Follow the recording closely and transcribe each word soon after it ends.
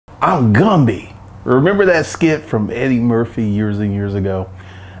I'm Gumby. Remember that skit from Eddie Murphy years and years ago?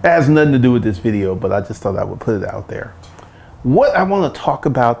 It has nothing to do with this video, but I just thought I would put it out there. What I want to talk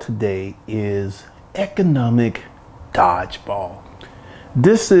about today is economic dodgeball.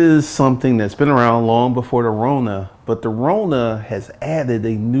 This is something that's been around long before the Rona, but the Rona has added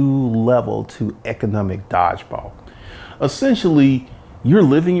a new level to economic dodgeball. Essentially, you're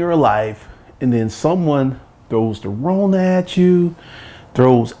living your life and then someone throws the Rona at you,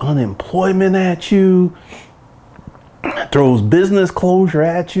 throws unemployment at you, throws business closure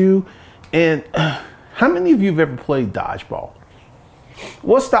at you. And how many of you have ever played dodgeball?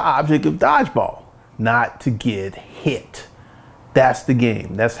 What's the object of dodgeball? Not to get hit. That's the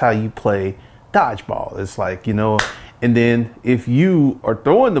game. That's how you play dodgeball. It's like, you know, and then if you are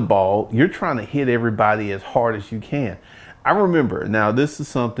throwing the ball, you're trying to hit everybody as hard as you can. I remember, now this is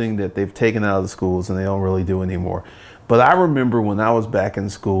something that they've taken out of the schools and they don't really do anymore. But I remember when I was back in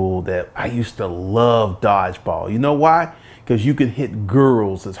school that I used to love dodgeball. You know why? Because you could hit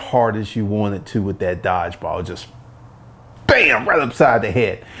girls as hard as you wanted to with that dodgeball. Just bam, right upside the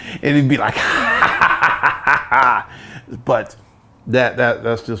head. And it'd be like, but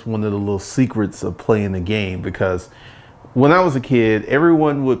that's just one of the little secrets of playing the game, because when I was a kid,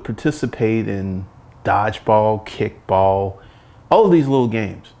 everyone would participate in dodgeball, kickball, all of these little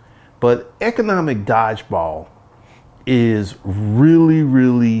games. But economic dodgeball is really,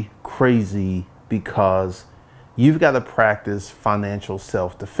 really crazy because you've got to practice financial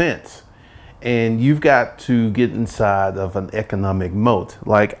self-defense and you've got to get inside of an economic moat.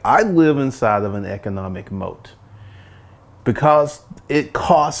 Like, I live inside of an economic moat because it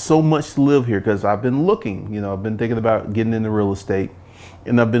costs so much to live here. Because I've been looking, you know, I've been thinking about getting into real estate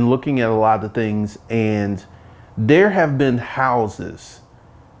and I've been looking at a lot of things, and there have been houses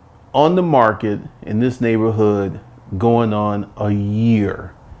on the market in this neighborhood going on a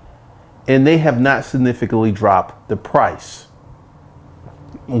year, and they have not significantly dropped the price.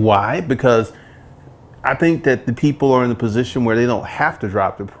 Why? Because I think that the people are in a position where they don't have to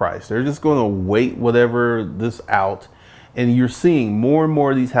drop the price. They're just going to wait whatever this out. And you're seeing more and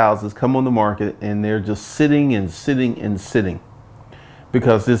more of these houses come on the market and they're just sitting and sitting and sitting,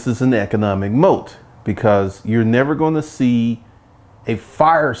 because this is an economic moat, because you're never going to see a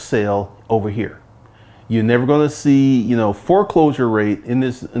fire sale over here. You're never going to see, you know, foreclosure rate in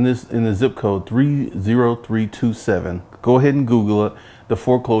the zip code 30327. Go ahead and Google it. The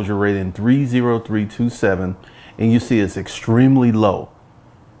foreclosure rate in 30327, and you see it's extremely low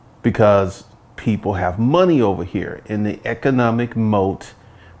because people have money over here, and the economic moat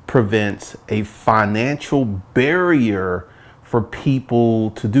prevents a financial barrier for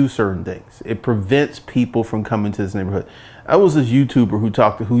people to do certain things. It prevents people from coming to this neighborhood. I was this YouTuber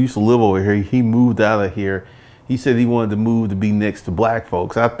who used to live over here. He moved out of here. He said he wanted to move to be next to black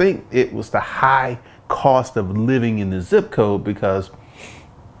folks. I think it was the high cost of living in the zip code, because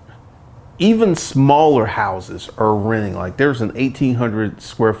even smaller houses are renting. Like, there's an 1,800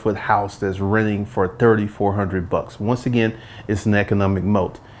 square foot house that's renting for 3,400 bucks. Once again, it's an economic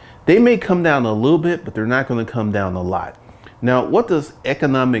moat. They may come down a little bit, but they're not going to come down a lot. Now, what does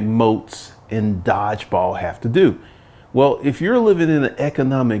economic moats and dodgeball have to do? Well, if you're living in an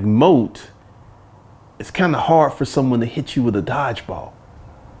economic moat, it's kind of hard for someone to hit you with a dodgeball.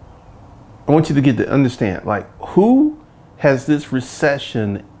 I want you to get to understand, like, who has this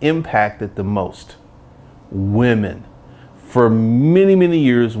recession impacted the most? Women. For many, many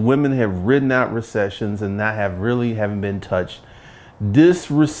years, women have ridden out recessions and haven't been touched. This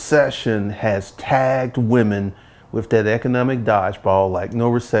recession has tagged women with that economic dodgeball like no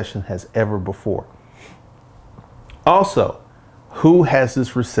recession has ever before. Also, who has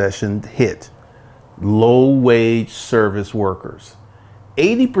this recession hit? Low-wage service workers.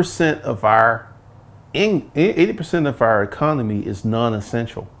 80% of our economy is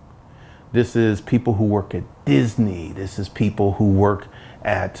non-essential. This is people who work at Disney. This is people who work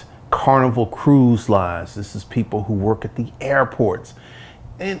at Carnival Cruise Lines. This is people who work at the airports.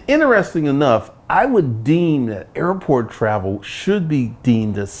 And interesting enough, I would deem that airport travel should be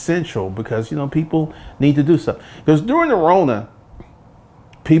deemed essential, because, you know, people need to do stuff. Because during the Rona,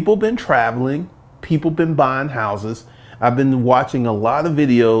 people been traveling, people been buying houses. I've been watching a lot of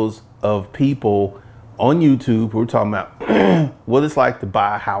videos of people on YouTube who are talking about what it's like to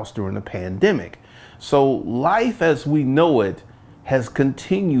buy a house during the pandemic. So life as we know it has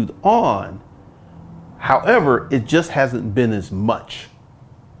continued on. However, it just hasn't been as much.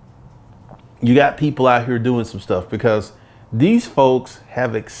 You got people out here doing some stuff because these folks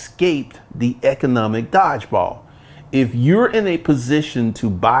have escaped the economic dodgeball. If you're in a position to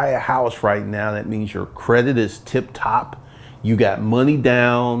buy a house right now, that means your credit is tip top. You got money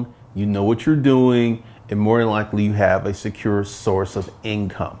down, you know what you're doing, and more than likely you have a secure source of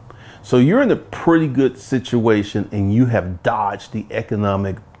income. So you're in a pretty good situation and you have dodged the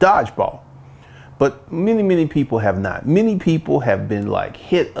economic dodgeball. But many people have not. Many people have been like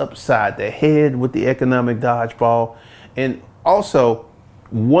hit upside the head with the economic dodgeball. And also,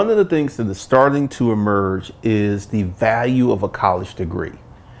 one of the things that is starting to emerge is the value of a college degree.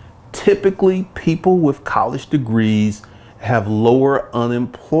 Typically, people with college degrees have lower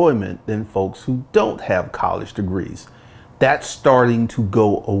unemployment than folks who don't have college degrees. That's starting to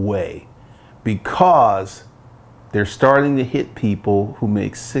go away because they're starting to hit people who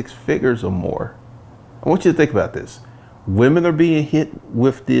make 6 figures or more. I want you to think about this. Women are being hit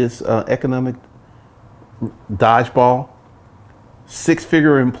with this economic dodgeball.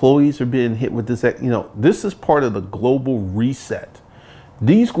 6-figure employees are being hit with this. This is part of the global reset.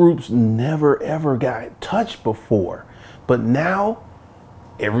 These groups never ever got touched before. But now,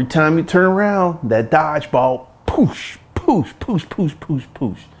 every time you turn around, that dodgeball, poosh, poosh, poosh, poosh, poosh,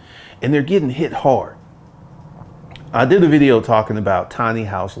 poosh. And they're getting hit hard. I did a video talking about tiny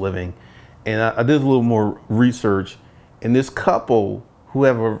house living. And I did a little more research, and this couple who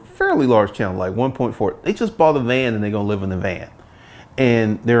have a fairly large channel, like 1.4, they just bought a van and they're gonna live in the van.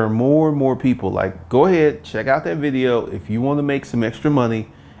 And there are more and more people like, go ahead, check out that video. If you want to make some extra money,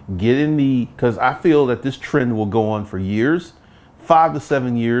 get in because I feel that this trend will go on for years, 5 to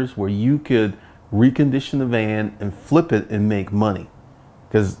 7 years, where you could recondition the van and flip it and make money.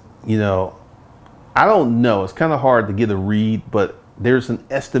 Because, I don't know, it's kind of hard to get a read, but there's an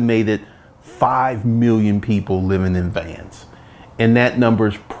estimated 5 million people living in vans. And that number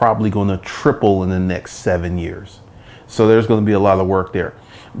is probably going to triple in the next 7 years. So there's going to be a lot of work there.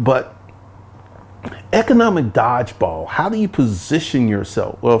 But economic dodgeball, how do you position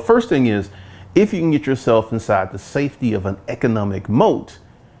yourself? Well, first thing is, if you can get yourself inside the safety of an economic moat,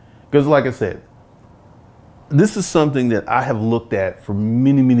 because like I said, this is something that I have looked at for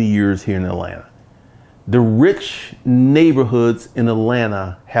many years here in Atlanta. The rich neighborhoods in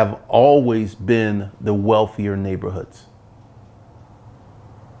Atlanta have always been the wealthier neighborhoods.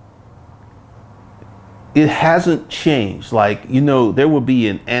 It hasn't changed. Like, there will be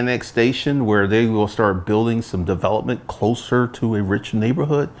an annexation where they will start building some development closer to a rich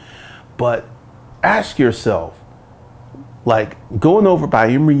neighborhood. But ask yourself, like going over by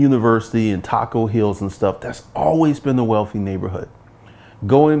Emory University and Taco Hills and stuff, that's always been a wealthy neighborhood.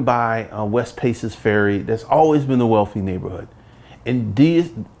 Going by West Paces Ferry, that's always been a wealthy neighborhood. And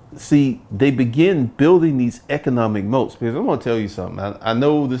they begin building these economic moats, because I'm going to tell you something. I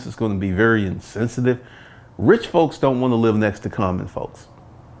know this is going to be very insensitive. Rich folks don't want to live next to common folks.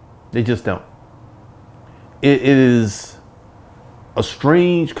 They just don't. It is a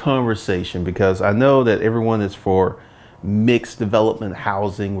strange conversation, because I know that everyone is for mixed development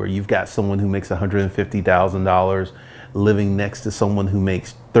housing, where you've got someone who makes $150,000 living next to someone who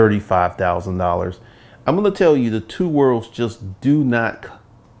makes $35,000. I'm going to tell you, the two worlds just do not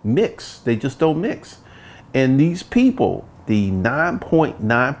mix. They just don't mix. And these people, the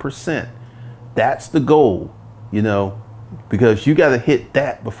 9.9%, that's the goal, because you got to hit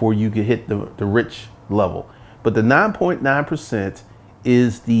that before you can hit the rich level. But the 9.9%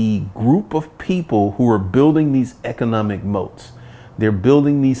 is the group of people who are building these economic moats. They're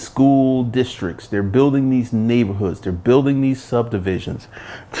building these school districts. They're building these neighborhoods. They're building these subdivisions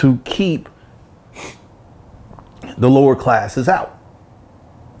to keep the lower classes out.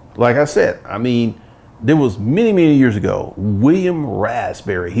 Like I said, there was many years ago, William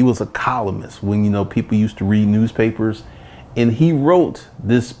Raspberry, he was a columnist when, people used to read newspapers. And he wrote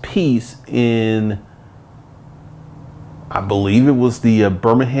this piece in, I believe it was the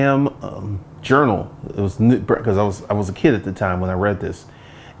Birmingham Journal. It was because I was a kid at the time when I read this,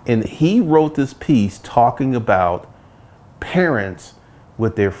 and he wrote this piece talking about parents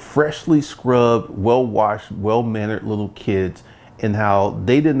with their freshly scrubbed, well-washed, well-mannered little kids, and how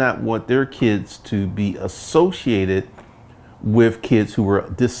they did not want their kids to be associated with kids who were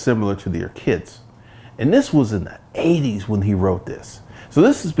dissimilar to their kids. And this was in the 80s when he wrote this. So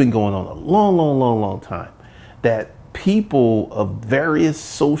this has been going on a long time, that people of various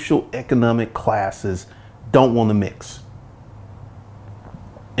social economic classes don't want to mix.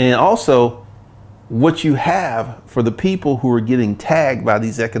 And also, what you have for the people who are getting tagged by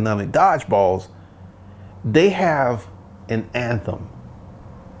these economic dodgeballs, they have an anthem.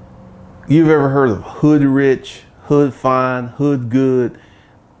 You've ever heard of hood rich, hood fine, hood good?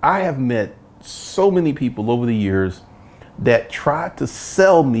 I have met so many people over the years that try to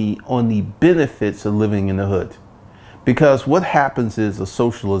sell me on the benefits of living in the hood. Because what happens is a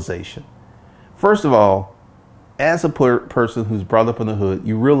socialization. First of all, as a person who's brought up in the hood,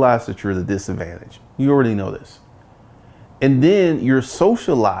 you realize that you're at a disadvantage. You already know this. And then you're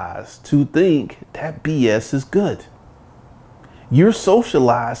socialized to think that BS is good. You're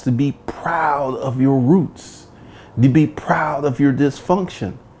socialized to be proud of your roots, to be proud of your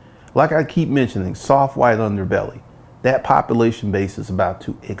dysfunction. Like I keep mentioning, soft white underbelly. That population base is about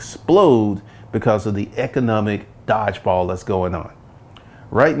to explode because of the economic dodgeball that's going on.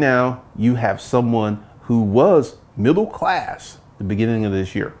 Right now, you have someone who was middle class at the beginning of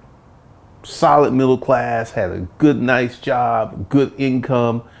this year. Solid middle class, had a good, nice job, good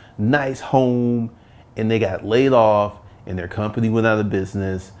income, nice home, and they got laid off and their company went out of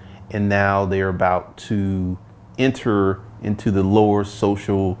business. And now they're about to enter into the lower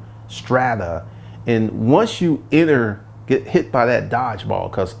social strata. And once you get hit by that dodgeball,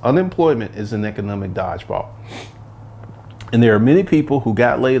 because unemployment is an economic dodgeball. And there are many people who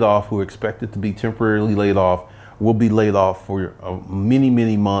got laid off who are expected to be temporarily laid off, will be laid off for many,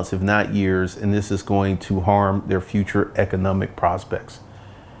 many months, if not years. And this is going to harm their future economic prospects.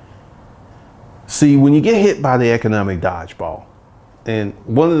 See, when you get hit by the economic dodgeball, and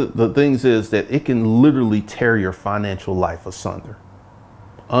one of the things is that it can literally tear your financial life asunder.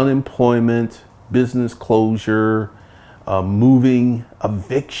 Unemployment, business closure, moving,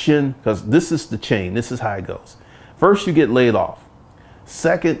 eviction, because this is the chain. This is how it goes. First, you get laid off.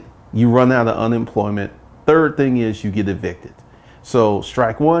 Second, you run out of unemployment. Third thing is you get evicted. So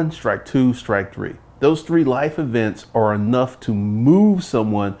strike one, strike two, strike three. Those three life events are enough to move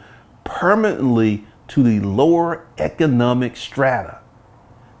someone permanently to the lower economic strata.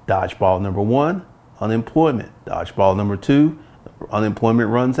 Dodgeball number one, unemployment. Dodgeball number two,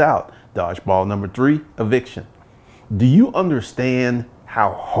 unemployment runs out. Dodgeball number three, eviction. Do you understand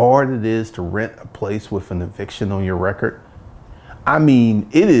how hard it is to rent a place with an eviction on your record? I mean,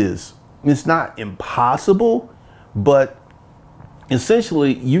 it's not impossible, but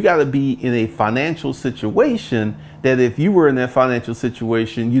essentially you got to be in a financial situation that if you were in that financial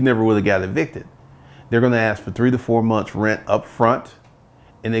situation, you never would have got evicted. They're going to ask for 3 to 4 months rent up front,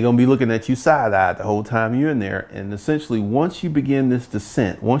 and they're going to be looking at you side-eyed the whole time you're in there. And essentially, once you begin this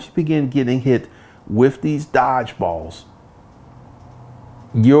descent, once you begin getting hit with these dodgeballs,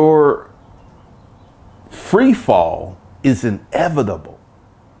 your free fall is inevitable.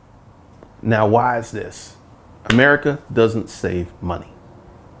 Now, why is this? America doesn't save money.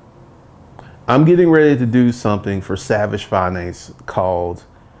 I'm getting ready to do something for Savage Finance called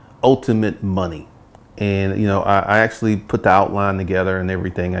Ultimate Money. And, you know, I actually put the outline together and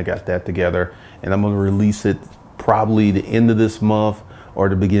everything. I got that together, and I'm going to release it probably the end of this month or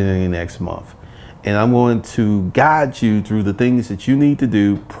the beginning of next month. And I'm going to guide you through the things that you need to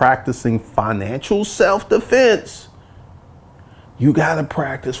do practicing financial self-defense. You got to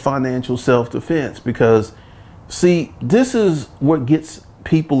practice financial self-defense because, see, this is what gets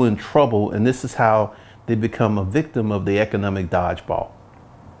people in trouble, and this is how they become a victim of the economic dodgeball.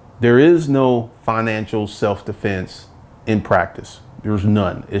 There is no financial self-defense in practice. There's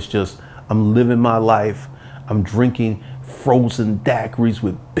none. It's just, I'm living my life. I'm drinking frozen daiquiris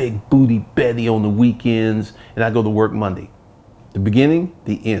with Big Booty Betty on the weekends, and I go to work Monday. The beginning,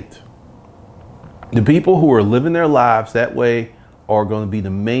 the end. The people who are living their lives that way are going to be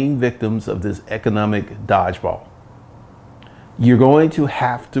the main victims of this economic dodgeball. You're going to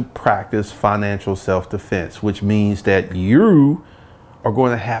have to practice financial self-defense, which means that you are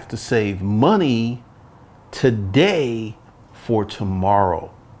going to have to save money today for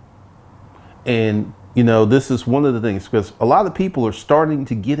tomorrow. And, you know, this is one of the things, because a lot of people are starting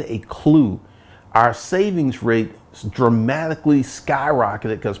to get a clue. Our savings rate dramatically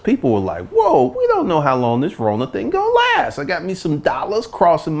skyrocketed because people were like, whoa, we don't know how long this Rona thing gonna last. I got me some dollars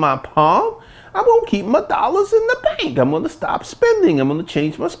crossing my palm. I won't keep my dollars in the bank. I'm gonna stop spending. I'm gonna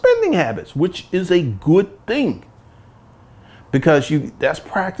change my spending habits, which is a good thing. Because that's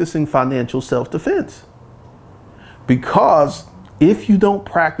practicing financial self-defense. Because if you don't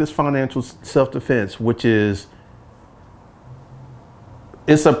practice financial self-defense, which is,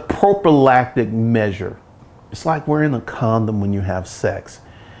 it's a prophylactic measure. It's like wearing a condom when you have sex.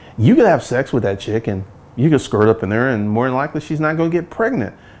 You can have sex with that chick and you can skirt up in there and more than likely she's not going to get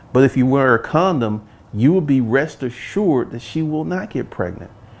pregnant. But if you wear a condom, you will be rest assured that she will not get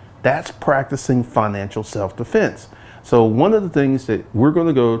pregnant. That's practicing financial self-defense. So one of the things that we're going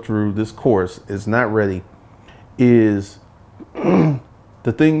to go through this course is not ready is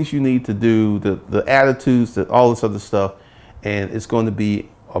the things you need to do, the attitudes, all this other stuff. And it's going to be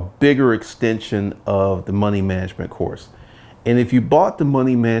a bigger extension of the money management course. And if you bought the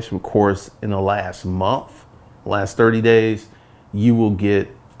money management course in the last month, last 30 days, you will get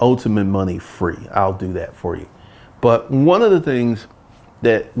Ultimate Money free. I'll do that for you. But one of the things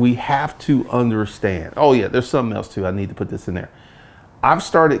that we have to understand, oh yeah, there's something else too. I need to put this in there. I've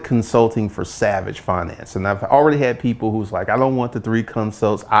started consulting for Savage Finance, and I've already had people who's like, I don't want the 3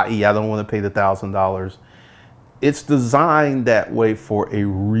 consults, i.e. I don't want to pay the $1,000. It's designed that way for a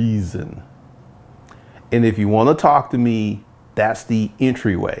reason. And if you want to talk to me, that's the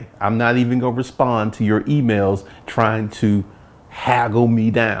entryway. I'm not even going to respond to your emails trying to haggle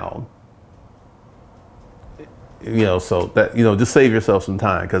me down. So that, just save yourself some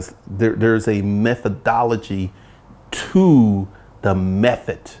time, because there's a methodology to the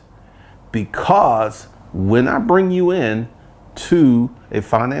method. Because when I bring you in to a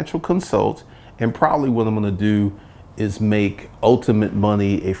financial consult, and probably what I'm going to do is make ultimate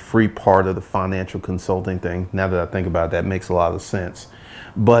money a free part of the financial consulting thing. Now that I think about it, that makes a lot of sense.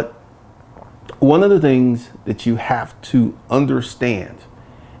 But one of the things that you have to understand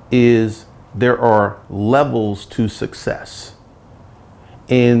is there are levels to success.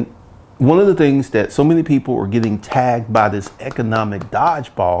 And one of the things that so many people are getting tagged by this economic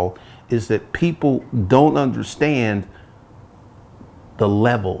dodgeball is that people don't understand the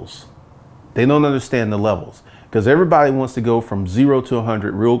levels. They don't understand the levels, because everybody wants to go from 0 to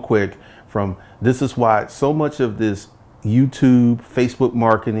 100 real quick. This is why so much of this YouTube, Facebook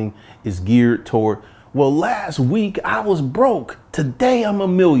marketing is geared toward, well, last week I was broke, today I'm a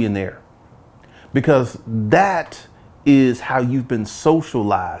millionaire. Because that is how you've been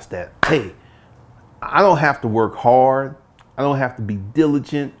socialized, that, hey, I don't have to work hard. I don't have to be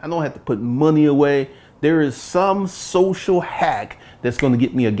diligent. I don't have to put money away. There is some social hack that's going to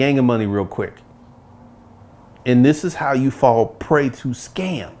get me a gang of money real quick. And this is how you fall prey to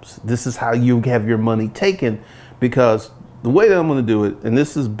scams. This is how you have your money taken, because the way that I'm going to do it, and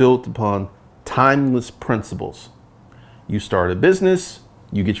this is built upon timeless principles. You start a business.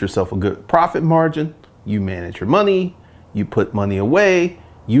 You get yourself a good profit margin, you manage your money, you put money away,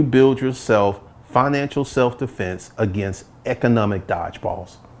 you build yourself financial self-defense against economic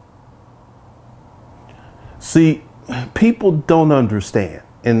dodgeballs. See, people don't understand.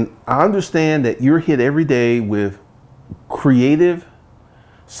 And I understand that you're hit every day with creative,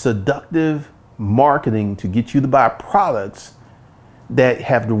 seductive marketing to get you to buy products that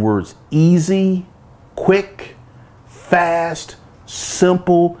have the words easy, quick, fast,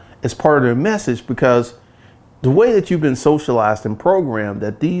 simple as part of their message, because the way that you've been socialized and programmed,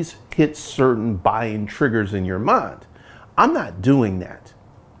 that these hit certain buying triggers in your mind. I'm not doing that.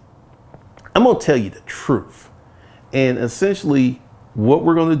 I'm going to tell you the truth. And essentially what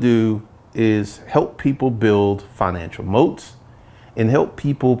we're going to do is help people build financial moats and help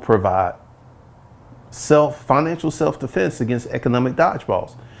people provide financial self-defense against economic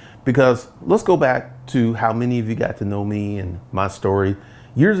dodgeballs. Because let's go back to how many of you got to know me and my story.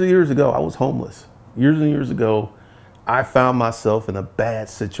 Years and years ago, I was homeless. Years and years ago, I found myself in a bad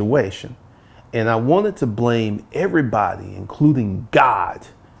situation. And I wanted to blame everybody, including God,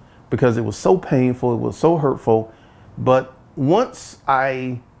 because it was so painful, it was so hurtful. But once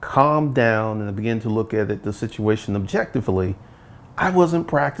I calmed down and I began to look at the situation objectively, I wasn't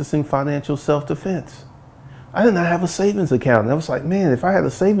practicing financial self-defense. I did not have a savings account. And I was like, man, if I had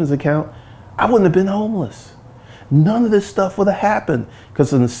a savings account, I wouldn't have been homeless. None of this stuff would have happened,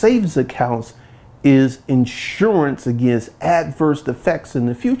 because in the savings accounts is insurance against adverse effects in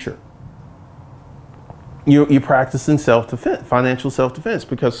the future. You're practicing self-defense, financial self-defense,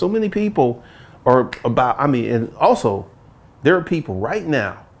 because so many people are and also there are people right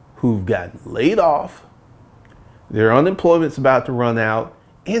now who've gotten laid off, their unemployment's about to run out,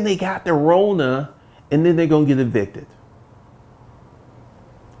 and they got the Rona, and then they're going to get evicted.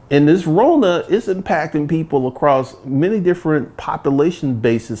 And this Rona is impacting people across many different population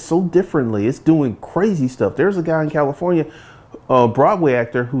bases so differently. It's doing crazy stuff. There's a guy in California, a Broadway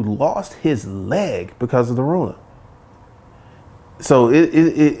actor, who lost his leg because of the Rona. So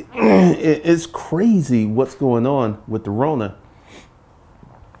it's crazy what's going on with the Rona.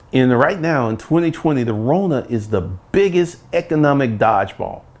 And right now in 2020, the Rona is the biggest economic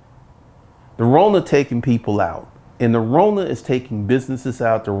dodgeball. The Rona taking people out. And the Rona is taking businesses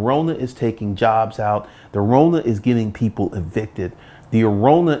out. The Rona is taking jobs out. The Rona is getting people evicted. The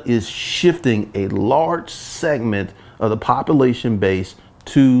Rona is shifting a large segment of the population base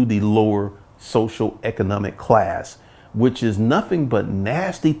to the lower social economic class, which is nothing but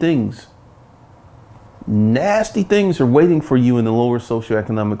nasty things. Nasty things are waiting for you in the lower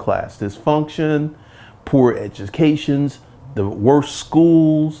socioeconomic class. Dysfunction, poor educations, the worst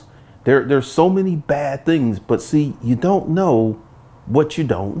schools. There's so many bad things, but see, you don't know what you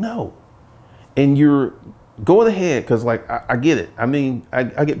don't know. And you're going ahead because, like, I get it. I mean,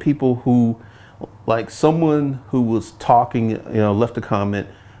 I get people who Like someone who was talking, left a comment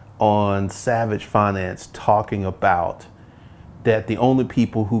on Savage Finance talking about that the only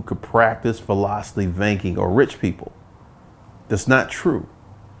people who could practice velocity banking are rich people. That's not true.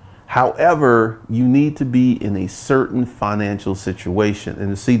 However, you need to be in a certain financial situation.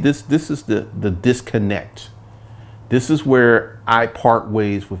 And see, this is the disconnect. This is where I part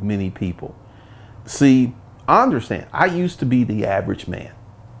ways with many people. See, I understand. I used to be the average man.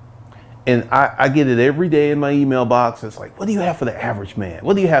 And I get it every day in my email box. It's like, what do you have for the average man?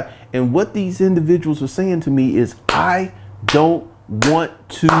 What do you have? And what these individuals are saying to me is, I don't want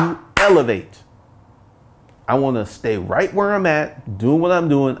to elevate. I want to stay right where I'm at, doing what I'm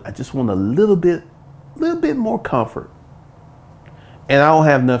doing. I just want a little bit more comfort. And I don't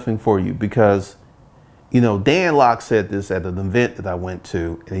have nothing for you because, Dan Locke said this at an event that I went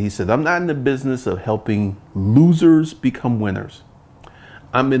to. And he said, I'm not in the business of helping losers become winners.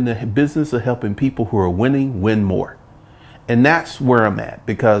 I'm in the business of helping people who are winning win more. And that's where I'm at,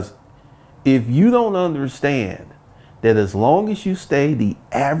 because if you don't understand that as long as you stay the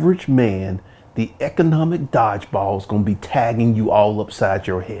average man, the economic dodgeball is going to be tagging you all upside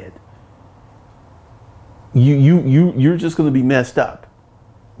your head. You're just going to be messed up.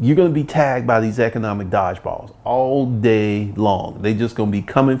 You're going to be tagged by these economic dodgeballs all day long. They're just going to be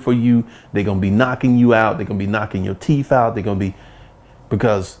coming for you. They're going to be knocking you out. They're going to be knocking your teeth out. They're going to be,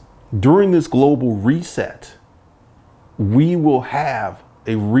 because during this global reset, we will have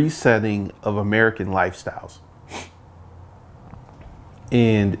a resetting of American lifestyles.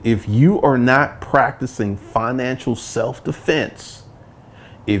 And if you are not practicing financial self-defense,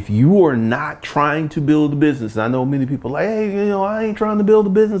 if you are not trying to build a business, and I know many people are like, hey, I ain't trying to build a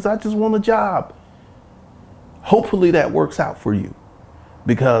business. I just want a job. Hopefully that works out for you,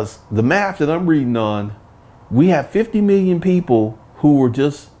 because the math that I'm reading on, we have 50 million people who are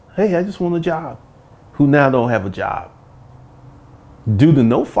just, hey, I just want a job, who now don't have a job due to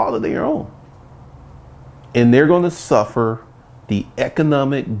no fault of their own. And they're going to suffer the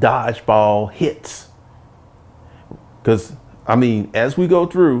economic dodgeball hits. Because, as we go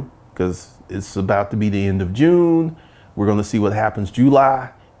through, because it's about to be the end of June, we're going to see what happens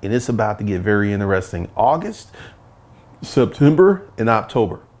July, and it's about to get very interesting. August, September, and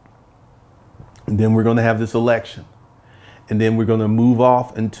October. And then we're going to have this election. And then we're going to move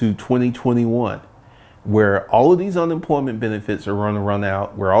off into 2021, where all of these unemployment benefits are going to run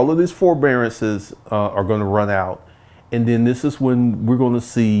out, where all of these forbearances are going to run out. And then this is when we're going to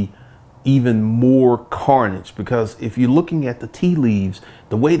see even more carnage, because if you're looking at the tea leaves,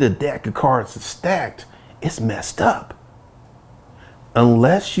 the way the deck of cards is stacked, it's messed up.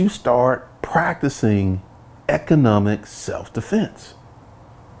 Unless you start practicing economic self-defense.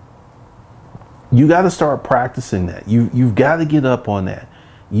 You got to start practicing that. You've got to get up on that.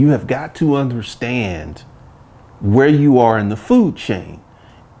 You have got to understand where you are in the food chain.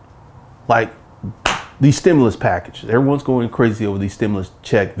 Like these stimulus packages. Everyone's going crazy over these stimulus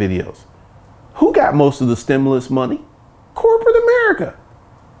check videos. Who got most of the stimulus money? Corporate America.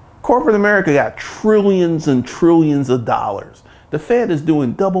 Corporate America got trillions and trillions of dollars. The Fed is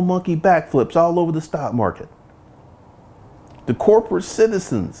doing double monkey backflips all over the stock market. The corporate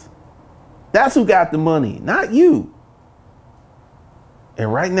citizens, that's who got the money, not you.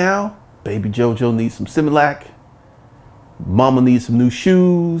 And right now, baby JoJo needs some Similac. Mama needs some new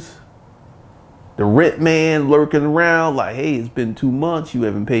shoes. The rent man lurking around like, hey, it's been 2 months. You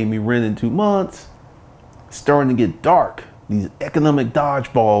haven't paid me rent in 2 months. It's starting to get dark. These economic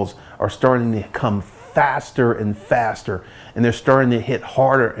dodgeballs are starting to come faster and faster. And they're starting to hit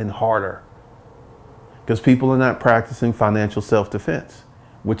harder and harder. Because people are not practicing financial self-defense,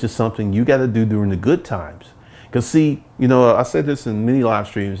 which is something you got to do during the good times. Because see, I said this in many live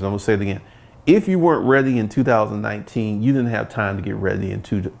streams, and I'm going to say it again. If you weren't ready in 2019, you didn't have time to get ready in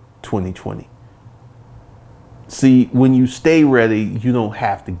 2020. See, when you stay ready, you don't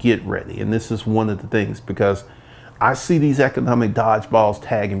have to get ready. And this is one of the things, because I see these economic dodgeballs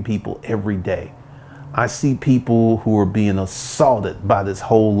tagging people every day. I see people who are being assaulted by this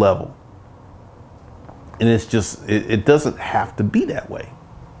whole level. And it's just, it doesn't have to be that way.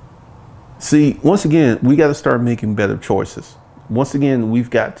 See, once again, we got to start making better choices. Once again, we've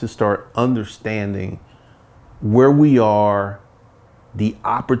got to start understanding where we are, the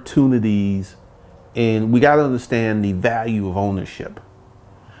opportunities, and we got to understand the value of ownership.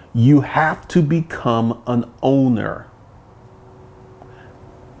 You have to become an owner.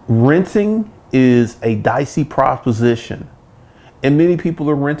 Renting is a dicey proposition, and many people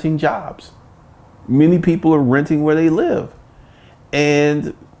are renting jobs. Many people are renting where they live.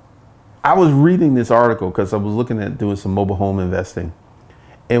 And I was reading this article because I was looking at doing some mobile home investing.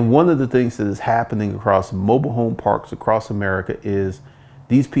 And one of the things that is happening across mobile home parks across America is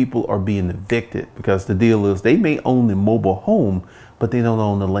these people are being evicted because the deal is they may own the mobile home, but they don't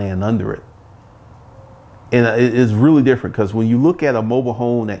own the land under it. And it is really different because when you look at a mobile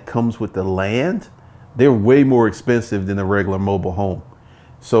home that comes with the land, they're way more expensive than a regular mobile home.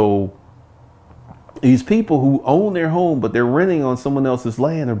 So these people who own their home, but they're renting on someone else's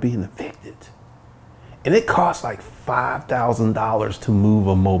land, are being evicted. And it costs like $5,000 to move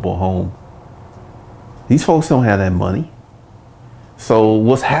a mobile home. These folks don't have that money. So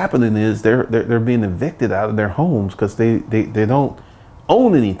what's happening is they're being evicted out of their homes because they don't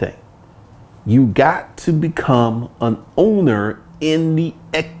own anything. You got to become an owner in the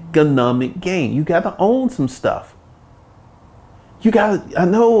economic game. You got to own some stuff. I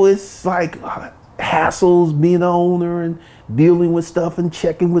know it's like hassles being an owner and dealing with stuff and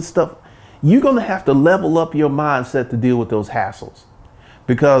checking with stuff. You're going to have to level up your mindset to deal with those hassles,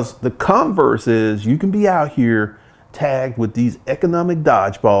 because the converse is you can be out here tagged with these economic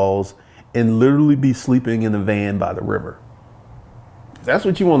dodgeballs and literally be sleeping in a van by the river. If that's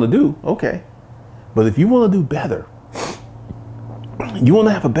what you want to do, okay. But if you want to do better, you want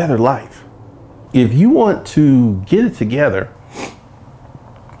to have a better life, if you want to get it together,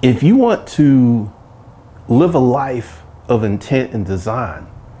 if you want to live a life of intent and design,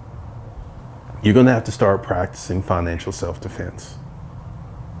 you're going to have to start practicing financial self-defense.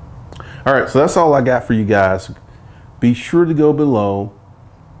 All right, so that's all I got for you guys. Be sure to go below,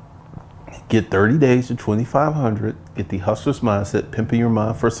 get 30 days to 2,500, get the Hustler's Mindset, Pimping Your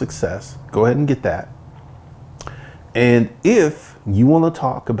Mind for Success. Go ahead and get that. And if you want to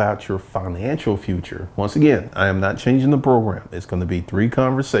talk about your financial future, once again, I am not changing the program. It's going to be 3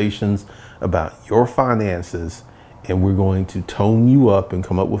 conversations about your finances, and we're going to tone you up and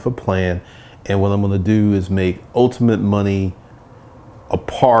come up with a plan. And what I'm going to do is make Ultimate Money a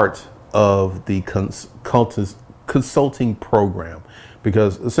part of the consulting program,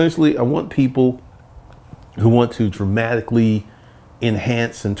 because essentially I want people who want to dramatically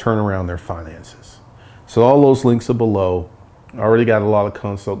enhance and turn around their finances. So all those links are below. I already got a lot of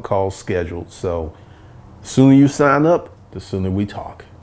consult calls scheduled. So the sooner you sign up, the sooner we talk.